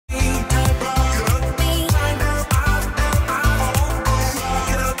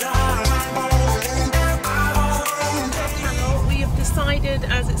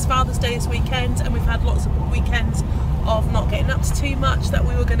this weekend, and we've had lots of weekends of not getting up to too much, that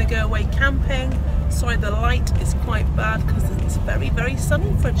we were going to go away camping. Sorry, the light is quite bad because it's very, very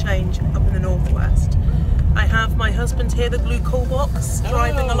sunny for a change up in the northwest. I have my husband here, the blue coal box,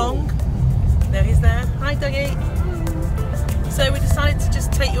 driving along. There he's there. Hi, Dougie. So we decided to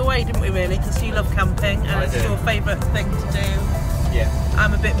just take you away, didn't we, really? Because you love camping and it's your favourite thing to do. Yeah.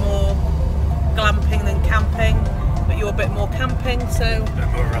 I'm a bit more glamping than camping, but you're a bit more camping, so... A bit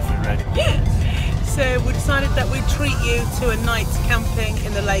more rough and ready. Yeah. So we decided that we'd treat you to a night camping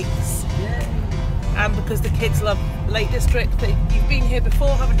in the lakes. Yeah. And because the kids love Lake District, you've been here before,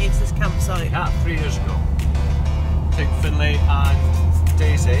 haven't you, to this campsite? Yeah, 3 years ago. Took Finlay and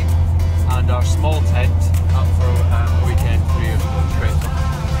Daisy and our small tent up for a weekend 3 years ago. It was great fun.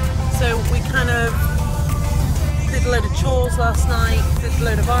 So we kind of did a load of chores last night, did a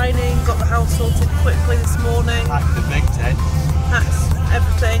load of ironing, got the house sorted quickly this morning. Packed the big tent. Packed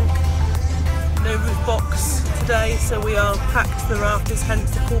everything. No roof box today, so we are packed to the rafters,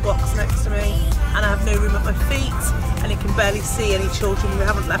 hence the cool box next to me. And I have no room at my feet, and you can barely see any children. We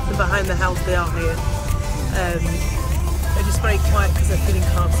haven't left them behind the house, they are here. They're just very quiet because they're feeling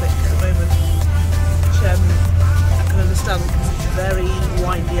car sick at the moment, which I can understand because it's very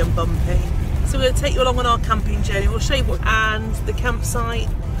windy and bumpy. So we're going to take you along on our camping journey. We'll show you what and the campsite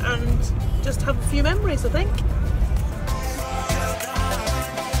and just have a few memories, I think.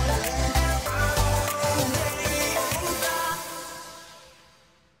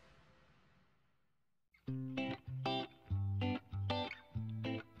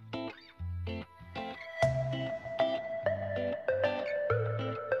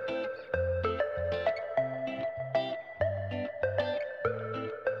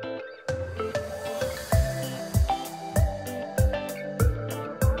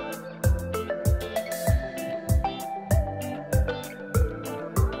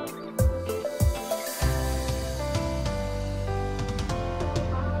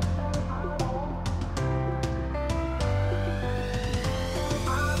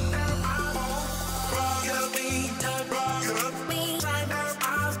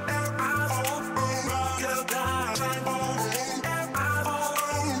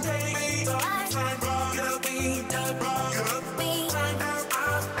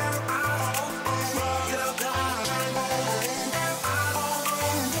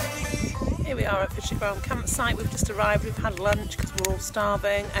 Here we are at Fisherground campsite. We've just arrived, we've had lunch because we're all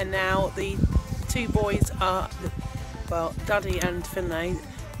starving, and now the two boys are, well, Daddy and Finlay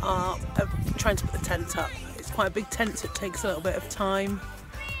are trying to put the tent up. It's quite a big tent, so it takes a little bit of time,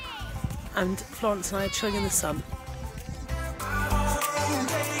 and Florence and I are chilling in the sun.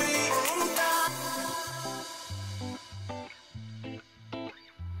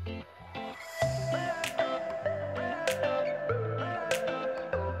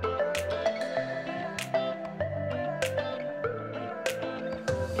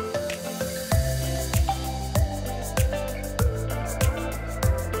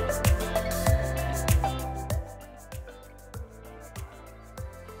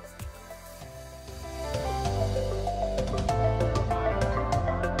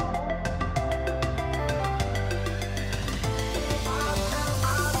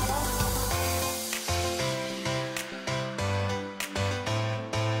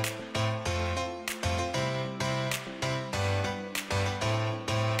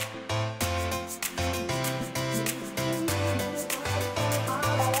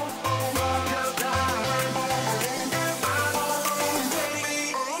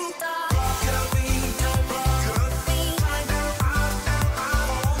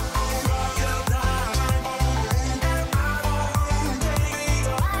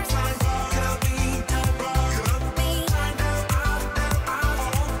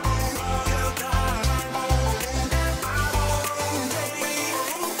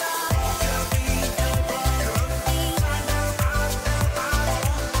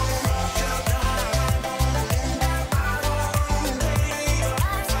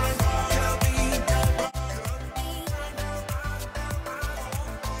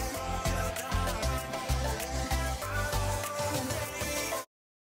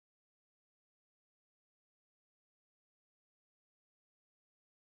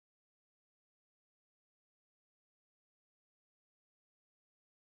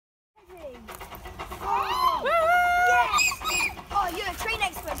 Oh, yes! Oh, you're a train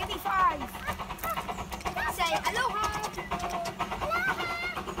expert. Give me 5. Say aloha.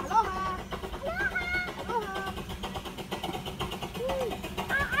 Aloha. Aloha. Aloha.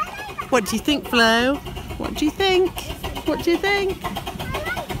 What do you think, Flo? What do you think? What do you think?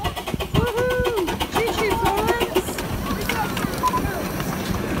 Woohoo! Choo-choo, Florence!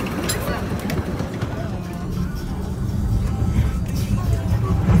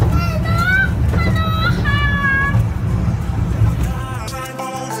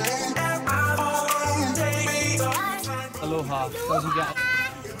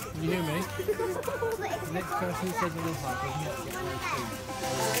 next person who says you're not hard doesn't get to get all the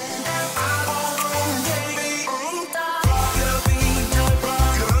food.